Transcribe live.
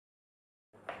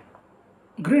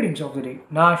Greetings of the day.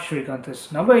 நான் Shreekanth.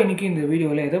 நம்ம இன்னைக்கு இந்த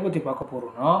வீடியோவில் எதை பற்றி பார்க்க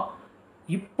போகிறோம்னா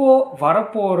இப்போ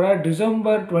வரப்போகிற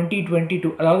டிசம்பர்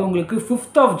 2022 அதாவது உங்களுக்கு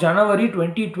 5th of January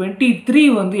 2023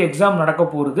 வந்து எக்ஸாம் நடக்க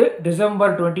போகிறது.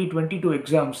 December 2022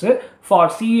 exams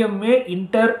for CMA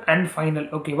Inter and Final.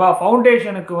 ஓகேவா?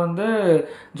 ஃபவுண்டேஷனுக்கு வந்து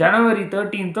ஜனவரி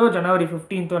 13th ஜனவரி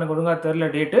 15th எனக்கு ஒழுங்காக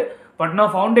தெரில டேட்டு. பட்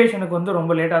நான் ஃபவுண்டேஷனுக்கு வந்து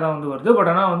ரொம்ப லேட்டாக தான் வந்து வருது.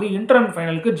 பட் ஆனால் வந்து இன்டர் அண்ட்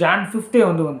ஃபைனலுக்கு Jan 5th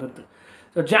வந்து வந்துடுது.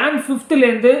 So Jan 5th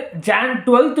Jan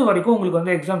 12th வரைக்கும் உங்களுக்கு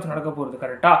வந்து எக்ஸாம்ஸ் நடக்க போகிறது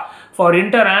கரெக்டாக for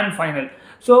inter and final.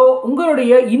 So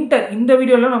உங்களுடைய இன்டர் இந்த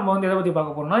வீடியோவில் நம்ம வந்து எதை பற்றி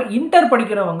பார்க்க போகிறோம்னா இன்டர்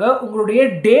படிக்கிறவங்க உங்களுடைய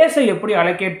டேஸை எப்படி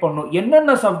அலோகேட் பண்ணணும்,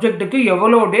 என்னென்ன சப்ஜெக்ட்டுக்கு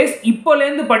எவ்வளோ டேஸ்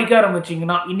இப்போலேருந்து படிக்க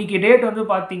ஆரம்பிச்சிங்கன்னா, இன்றைக்கி டேட் வந்து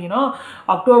பார்த்தீங்கன்னா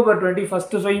October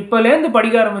 21st. ஸோ இப்போலேருந்து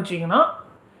படிக்க ஆரம்பிச்சிங்கன்னா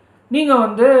நீங்கள்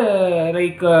வந்து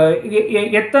லைக்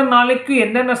எத்தனை நாளைக்கு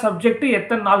என்னென்ன சப்ஜெக்ட்டு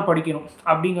எத்தனை நாள் படிக்கணும்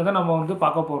அப்படிங்கிறத நம்ம வந்து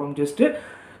பார்க்க போகிறோம் ஜஸ்ட்டு.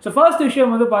 ஸோ ஃபர்ஸ்ட்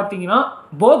விஷயம் வந்து பார்த்தீங்கன்னா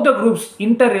போத் த குரூப்ஸ்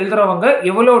இன்டர் எழுதுறவங்க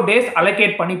எவ்வளோ டேஸ்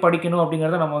அலோகேட் பண்ணி படிக்கணும்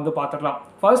அப்படிங்கிறத நம்ம வந்து பார்த்துக்கலாம்.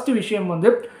 ஃபர்ஸ்ட் விஷயம் வந்து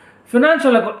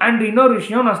ஃபினான்ஷியல் அண்ட் இன்னொரு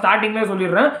விஷயம் நான் ஸ்டார்டிங்லேயே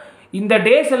சொல்லிடுறேன், இந்த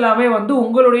டேஸ் எல்லாமே வந்து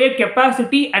உங்களுடைய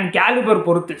கெப்பாசிட்டி அண்ட் கேலிபர்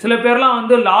பொறுத்து. சில பேர்லாம்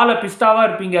வந்து லாவில் பிஸ்டாவாக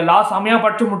இருப்பீங்க, லா செமையாக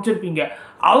படித்து முடிச்சிருப்பீங்க,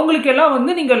 அவங்களுக்கெல்லாம்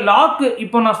வந்து நீங்கள் லாக்கு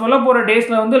இப்போ நான் சொல்ல போகிற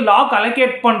டேஸில் வந்து லாக்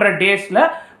அலோகேட் பண்ணுற டேஸில்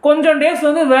கொஞ்சம் டேஸ்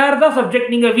வந்து வேறு தான்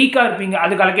சப்ஜெக்ட் நீங்கள் வீக்காக இருப்பீங்க,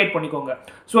 அதுக்கு அலோகேட் பண்ணிக்கோங்க.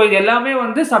 ஸோ இது எல்லாமே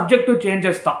வந்து சப்ஜெக்ட் டு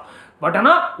சேஞ்சஸ் தான். பட்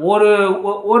ஆனால்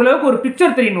ஓரளவுக்கு ஒரு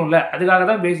பிக்சர் தெரியணும்ல, அதுக்காக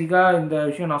தான் பேசிக்காக இந்த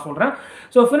விஷயம் நான் சொல்கிறேன்.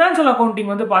 ஸோ ஃபினான்ஷியல்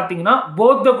அக்கௌண்டிங் வந்து பார்த்தீங்கன்னா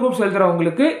போத் த குரூப்ஸ்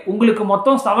எழுதுறவங்களுக்கு உங்களுக்கு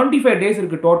மொத்தம் 75 டேஸ்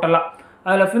இருக்குது டோட்டலாக.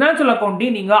 அதில் ஃபினான்ஷியல்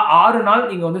அக்கௌண்டிங் நீங்கள் 6 நாள்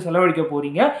நீங்கள் வந்து செலவழிக்க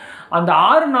போகிறீங்க. அந்த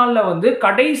 6 நாளில் வந்து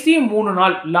கடைசி 3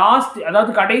 நாள்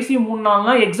அதாவது கடைசி 3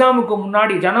 நாள்னால் எக்ஸாமுக்கு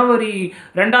முன்னாடி ஜனவரி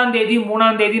 2ஆம் தேதி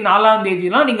 3ஆம் தேதி 4ஆம்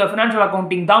தேதிலாம் நீங்கள் ஃபினான்ஷியல்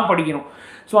அக்கௌண்டிங் தான் படிக்கணும்.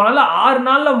 ஸோ அதனால் 6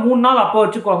 நாளில் 3 நாள் அப்போ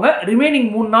வச்சுக்கோங்க, ரிமைனிங்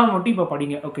 3 நாள் மட்டும் இப்போ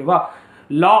படிங்க. ஓகேவா?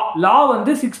 லா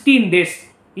வந்து 16 days,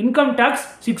 income tax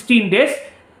 16 days,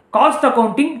 cost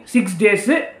accounting 6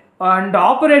 days, and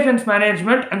operations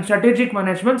management and strategic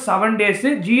management 7 days,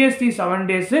 GST 7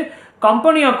 days,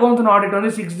 company accounts and audit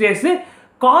வந்து 6 days,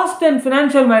 cost and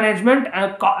financial management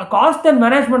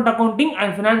accounting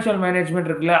and financial management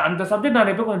இருக்குல்ல, அந்த சப்ஜெக்ட்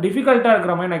நான் இப்போ கொஞ்சம் டிஃபிகல்ட்டாக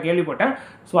இருக்கிற மாதிரி நான் கேள்விப்பட்டேன்.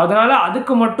 ஸோ அதனால்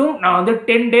அதுக்கு மட்டும் நான் வந்து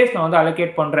 10 டேஸ் நான் வந்து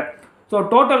அலோகேட் பண்ணுறேன். ஸோ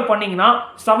டோட்டல் பண்ணிங்கன்னா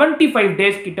 75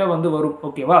 டேஸ் கிட்ட வந்து வரும்.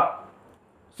 ஓகேவா?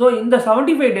 ஸோ இந்த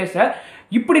 75 டேஸை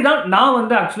இப்படி தான் நான்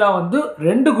வந்து ஆக்சுவலாக வந்து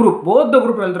 2 குரூப் போத் த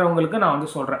குரூப் எழுதுறவங்களுக்கு நான் வந்து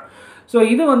சொல்கிறேன். ஸோ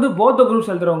இது வந்து போத் த குரூப்ஸ்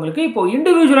எழுதுறவங்களுக்கு இப்போ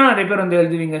இண்டிவிஜுவலாக நிறைய பேர் வந்து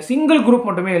எழுதுவீங்க, சிங்கிள் குரூப்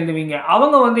மட்டுமே எழுதுவீங்க,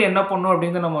 அவங்க வந்து என்ன பண்ணணும்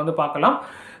அப்படின்னு நம்ம வந்து பார்க்கலாம்.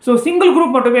 ஸோ சிங்கிள்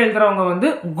குரூப் மட்டுமே எழுதுறவங்க வந்து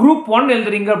குரூப் 1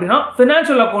 எழுதுறீங்க அப்படின்னா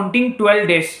ஃபினான்ஷியல் அக்கௌண்டிங் 12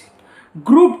 டேஸ்,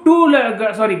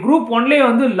 குரூப் 1லேயே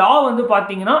வந்து லா வந்து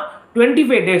பார்த்தீங்கன்னா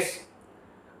 25 days,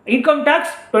 income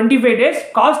tax 25 days,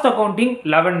 cost accounting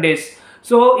 11 days.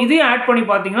 So இதையும் ஆட் பண்ணி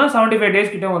பார்த்தீங்கன்னா 75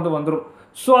 டேஸ் கிட்ட வந்து வந்துடும்.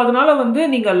 ஸோ அதனால வந்து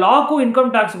நீங்கள் லாக்கும் இன்கம்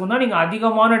டேக்ஸுக்கும் தான் நீங்கள்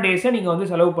அதிகமான டேஸை நீங்கள் வந்து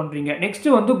செலவு பண்ணுறீங்க.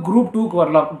 நெக்ஸ்ட்டு வந்து குரூப் 2க்கு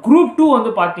வரலாம். குரூப் 2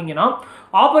 வந்து பார்த்தீங்கன்னா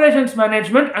operations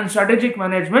management and strategic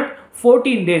management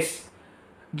 14 days,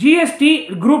 GST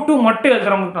group 2 மட்டும்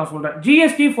எழுதுறவங்களுக்கு நான் சொல்கிறேன்,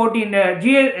 ஜிஎஸ்டி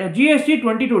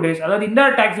 22 டேஸ், அதாவது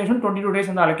இன்டைரக்ட் டாக்ஸேஷன் 22 டேஸ்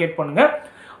வந்து அலோகேட் பண்ணுங்கள்.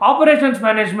 ஆப்ரேஷன்ஸ்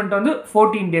மேனேஜ்மெண்ட் வந்து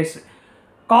 14 days,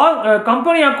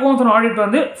 company accounts and audit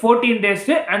வந்து 14 days,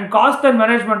 and cost and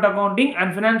management accounting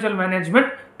and financial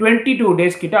management 22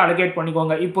 days கிட்ட allocate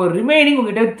பண்ணிக்கோங்க. இப்போ ரிமைனிங்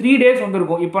உங்ககிட்ட 3 டேஸ்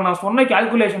வந்துருக்கும். இப்போ நான் சொன்ன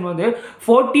கேல்குலேஷன் வந்து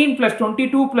 14 +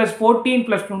 22 + 14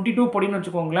 + 22 படின்னு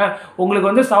வச்சுக்கோங்களேன், உங்களுக்கு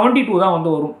வந்து 72 தான்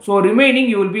வந்து வரும். So remaining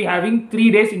you will be having 3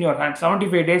 days in your hand.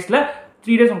 75 டேஸில்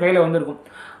 3 டேஸ் உங்கள் கையில் வந்துருக்கும்.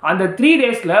 அந்த 3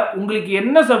 டேஸில் உங்களுக்கு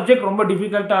என்ன சப்ஜெக்ட் ரொம்ப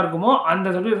டிஃபிகல்ட்டாக இருக்குமோ அந்த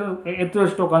சப்ஜெக்ட் எடுத்து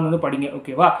வச்சுட்டு உட்காந்து வந்து படிங்க.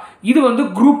 ஓகேவா? இது வந்து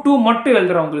குரூப் 2 மட்டும்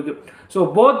எழுதுறவங்களுக்கு. ஸோ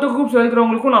போத் த குரூப்ஸ்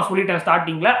எழுதுறவங்களுக்கும் நான் சொல்லிட்டேன்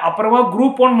ஸ்டார்டிங்கில். அப்புறமா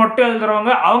குரூப் 1 மட்டும்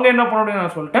எழுதுறவங்க அவங்க என்ன பண்ணணும்னு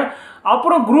நான் சொல்லிட்டேன்.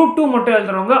 அப்புறம் குரூப் 2 மட்டும்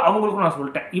எழுதுறவங்க அவங்களுக்கும் நான்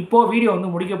சொல்லிட்டேன். இப்போது வீடியோ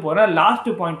வந்து முடிக்க போகிற லாஸ்ட்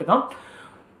பாயிண்ட் தான்.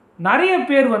 நிறைய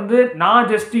பேர் வந்து நான்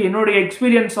ஜஸ்ட் என்னுடைய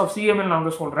எக்ஸ்பீரியன்ஸ் ஆஃப் சிஎம்ஏ நான்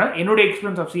வந்து சொல்கிறேன். என்னுடைய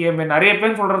எக்ஸ்பீரியன்ஸ் ஆஃப் சிஎம்ஏ நிறைய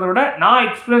பேர் சொல்கிறத விட நான்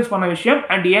எக்ஸ்பீரியன்ஸ் பண்ண விஷயம்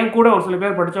அண்ட் ஏன் கூட ஒரு சில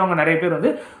பேர் படித்தவங்க நிறைய பேர்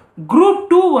வந்து குரூப்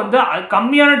 2 வந்து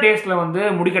கம்மியான டேஸில் வந்து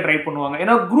முடிக்க ட்ரை பண்ணுவாங்க.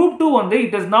 ஏன்னா குரூப் 2 வந்து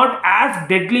it is not as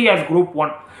deadly as group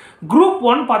 1. Group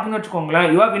 1 பார்த்தீங்கன்னு வச்சுக்கோங்களேன்,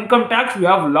 you have income tax, you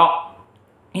have லா.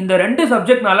 இந்த 2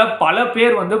 சப்ஜெக்ட்னால பல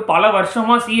பேர் வந்து பல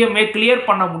வருஷமாக சிஎம்ஏ கிளியர்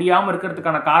பண்ண முடியாமல்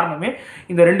இருக்கிறதுக்கான காரணமே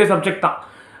இந்த 2 சப்ஜெக்ட் தான்.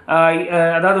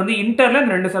 அதாவது வந்து இன்டரில்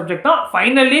இந்த 2 சப்ஜெக்ட் தான்,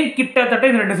 ஃபைனல்லையும் கிட்டத்தட்ட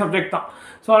இந்த 2 சப்ஜெக்ட் தான்.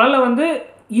 ஸோ அதனால் வந்து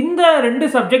இந்த 2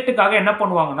 சப்ஜெக்ட்டுக்காக என்ன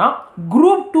பண்ணுவாங்கன்னா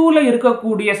குரூப் 2ல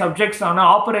இருக்கக்கூடிய சப்ஜெக்ட்ஸான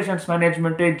ஆப்பரேஷன்ஸ்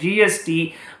மேனேஜ்மெண்ட், ஜிஎஸ்டி,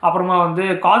 அப்புறமா வந்து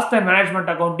cost and management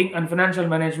accounting and financial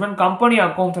management, company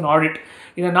accounts and audit,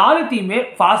 இந்த 4த்தையுமே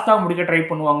ஃபாஸ்ட்டாக முடிக்க ட்ரை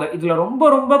பண்ணுவாங்க. இதில்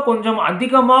ரொம்ப கொஞ்சம்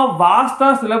அதிகமாக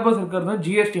வாஸ்ட்டாக சிலபஸ் இருக்கிறது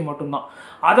ஜிஎஸ்டி மட்டும்தான்.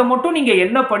 அதை மட்டும் நீங்கள்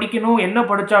என்ன படிக்கணும், என்ன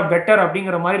படித்தா பெட்டர்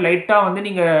அப்படிங்கிற மாதிரி லைட்டாக வந்து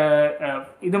நீங்கள்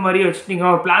இது மாதிரி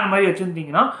வச்சுட்டீங்கன்னா, ஒரு பிளான் மாதிரி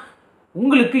வச்சுருந்தீங்கன்னா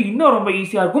உங்களுக்கு இன்னும் ரொம்ப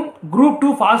ஈஸியாக இருக்கும். குரூப் 2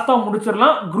 ஃபாஸ்ட்டாக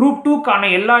முடிச்சிடலாம். குரூப் 2க்கான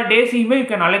எல்லா டேஸையுமே you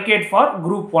can allocate for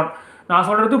group 1. நான்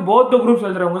சொல்கிறது போத் குரூப்ஸ்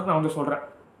எழுதுறவங்களுக்கு நான் வந்து சொல்கிறேன்.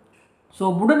 ஸோ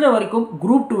முடிஞ்ச வரைக்கும்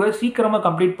குரூப் 2வை சீக்கிரமாக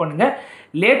கம்ப்ளீட் பண்ணுங்கள்.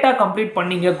 லேட்டாக கம்ப்ளீட்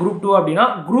பண்ணீங்க குரூப் 2 அப்படின்னா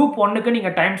குரூப் 1க்கு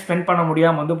நீங்கள் டைம் ஸ்பெண்ட் பண்ண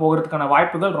முடியாமல் வந்து போகிறதுக்கான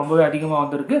வாய்ப்புகள் ரொம்பவே அதிகமாக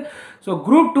வந்திருக்கு. ஸோ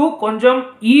குரூப் 2 கொஞ்சம்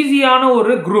ஈஸியான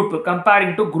ஒரு group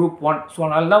comparing to group 1. So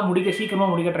நல்லா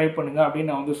சீக்கிரமாக முடிக்க ட்ரை பண்ணுங்கள்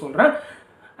அப்படின்னு நான் வந்து சொல்கிறேன்.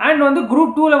 அண்ட் வந்து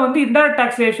குரூப் 2ல வந்து இன்டைரக்ட்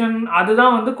டாக்ஸேஷன்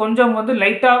அதுதான் வந்து கொஞ்சம் வந்து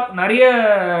லைட்டாக நிறைய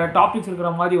டாபிக்ஸ் இருக்கிற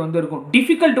மாதிரி வந்து இருக்கும்.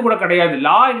 டிஃபிகல்ட் கூட கிடையாது.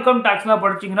 லா, இன்கம் டேக்ஸ்லாம்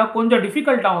படிச்சிங்கன்னா கொஞ்சம்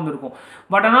டிஃபிகல்ட்டாக வந்துருக்கும்.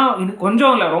 பட் ஆனால் இது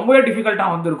கொஞ்சம் இல்லை, ரொம்பவே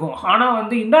டிஃபிகல்ட்டாக வந்துருக்கும். ஆனால்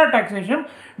வந்து இன்டைரக்ட் டாக்ஸேஷன்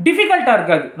டிஃபிகல்ட்டாக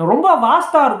இருக்காது, ரொம்ப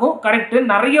வாஸ்ட்டாக இருக்கும். கரெக்டு,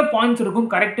 நிறைய பாயிண்ட்ஸ் இருக்கும்.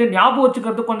 கரெக்டு, ஞாபகம்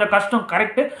வச்சுக்கிறது கொஞ்சம் கஷ்டம்.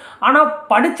 கரெக்டு, ஆனால்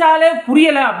படித்தாலே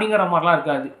புரியலை அப்படிங்கிற மாதிரிலாம்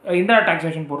இருக்காது இன்டைரக்ட்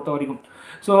டாக்ஸேஷன் பொறுத்த வரைக்கும்.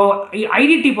 ஸோ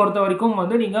ஐடிடி பொறுத்த வரைக்கும்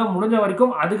வந்து நீங்கள் முடிஞ்ச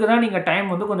வரைக்கும் அதுக்கு தான் நீங்கள்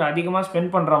டைம் வந்து கொஞ்சம் அதிகமாக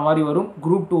ஸ்பெண்ட் பண்ணுற மாதிரி வரும்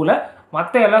குரூப் 2ல.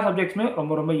 மற்ற எல்லா சப்ஜெக்ட்ஸுமே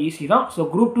ரொம்ப ஈஸி தான். ஸோ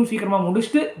குரூப் 2 சீக்கிரமாக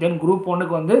முடிச்சுட்டு தென் குரூப்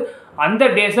 1க்கு வந்து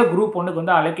அந்த டேஸை குரூப் 1க்கு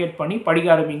வந்து அலோகேட் பண்ணி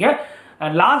படிக்க ஆரம்பிங்க.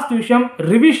 அண்ட் லாஸ்ட் விஷயம்,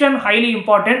 ரிவிஷன் ஹைலி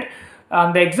இம்பார்ட்டன்ட்.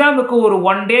 அந்த எக்ஸாமுக்கு ஒரு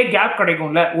 1 டே கேப்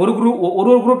கிடைக்கும்ல, ஒரு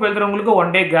குரூப் எழுதுறவங்களுக்கு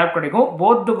 1 டே கேப் கிடைக்கும்.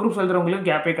 போத் குரூப்ஸ் எழுதுறவங்களுக்கு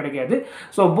கேப்பே கிடைக்காது.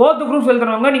 ஸோ போத் குரூப்ஸ்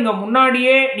எழுதுறவங்க நீங்கள்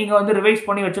முன்னாடியே நீங்கள் வந்து ரிவைஸ்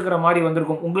பண்ணி வச்சுக்கிற மாதிரி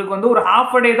வந்திருக்கும். உங்களுக்கு வந்து ஒரு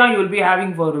half a day தான் you will be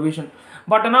having for revision.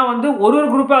 But ஆனால் வந்து ஒரு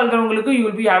குரூப்பாக எழுதுறவங்களுக்கு you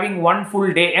will be having 1 full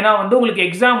day. ஏன்னா வந்து உங்களுக்கு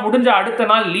எக்ஸாம் முடிஞ்ச அடுத்த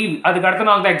நாள் லீவ், அதுக்கு அடுத்த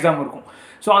நாள் தான் எக்ஸாம் இருக்கும்.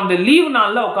 ஸோ அந்த லீவ்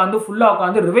நாளில் ஃபுல்லாக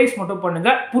உட்காந்து ரிவைஸ் மட்டும்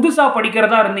பண்ணுங்கள். புதுசாக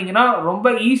படிக்கிறதா இருந்தீங்கன்னா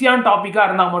ரொம்ப ஈஸியான டாப்பிக்காக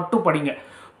இருந்தால் மட்டும் படிங்க.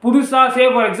 புதுசாக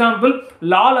ஃபார் எக்ஸாம்பிள்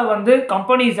லாவில் வந்து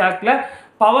கம்பெனிஸ் ஆக்டில்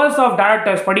பவர்ஸ் ஆஃப்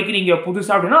டைரக்டர்ஸ் படிக்கிறீங்க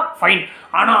புதுசாக அப்படின்னா ஃபைன்.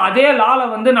 ஆனால் அதே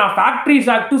லாவில் வந்து நான்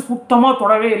ஃபேக்ட்ரிஸ் ஆக்ட் சுத்தமாக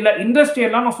தொடவே இல்லை,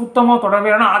 இண்டஸ்ட்ரியெல்லாம் நான் சுத்தமாக தொடவே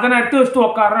இல்லைனா அதை நான் எடுத்து வச்சுட்டு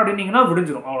உட்காரேன் அப்படின்னீங்கன்னா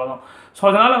விடிஞ்சிடும், அவ்வளோதான். ஸோ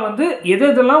அதனால் வந்து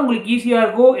எதெல்லாம் உங்களுக்கு ஈஸியாக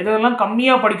இருக்கோ, எதெல்லாம்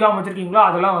கம்மியாக படிக்காமல் வச்சுருக்கீங்களோ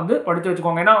அதெல்லாம் வந்து படித்து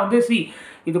வச்சுக்கோங்க. ஏன்னா வந்து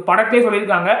இது படத்திலே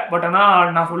சொல்லியிருக்காங்க. பட்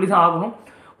ஆனால் நான் சொல்லி தான் ஆகணும்.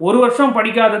 ஒரு வருஷம்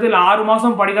படிக்காதது இல்லை 6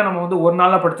 மாதம் படிக்க நம்ம வந்து ஒரு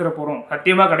நாளில் படிச்சிட போகிறோம்,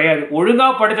 சத்தியமாக கிடையாது.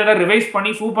 ஒழுங்காக படித்ததை ரிவைஸ்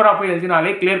பண்ணி சூப்பராக போய்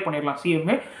எழுதினாலே கிளியர் பண்ணிடலாம்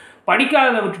சிஎம்ஏ.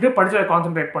 படிக்காததை விட்டுட்டு படித்ததை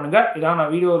கான்சென்ட்ரேட் பண்ணுங்கள். இதான்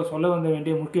நான் வீடியோவில் சொல்ல வந்த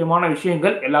வேண்டிய முக்கியமான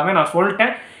விஷயங்கள் எல்லாமே நான்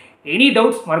சொல்லிட்டேன். எனி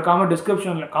டவுட்ஸ் மறக்காமல்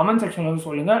டிஸ்கிரிப்ஷனில் கமெண்ட் செக்ஷனில் வந்து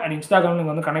சொல்லுங்கள். அண்ட் இன்ஸ்டாகிராமில்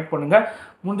நீங்கள் வந்து கனெக்ட் பண்ணுங்கள்.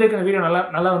 முடிஞ்சிருக்க இந்த வீடியோ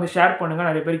நல்லா வந்து ஷேர் பண்ணுங்கள்.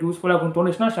 நிறைய பேருக்கு யூஸ்ஃபுல்லாக இருக்கும்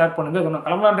தோணுச்சுன்னா ஷேர் பண்ணுங்கள். இதை நான்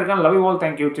கிளம்பலான் இருக்கேன். Love you all,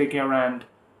 thank you, take care and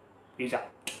peace.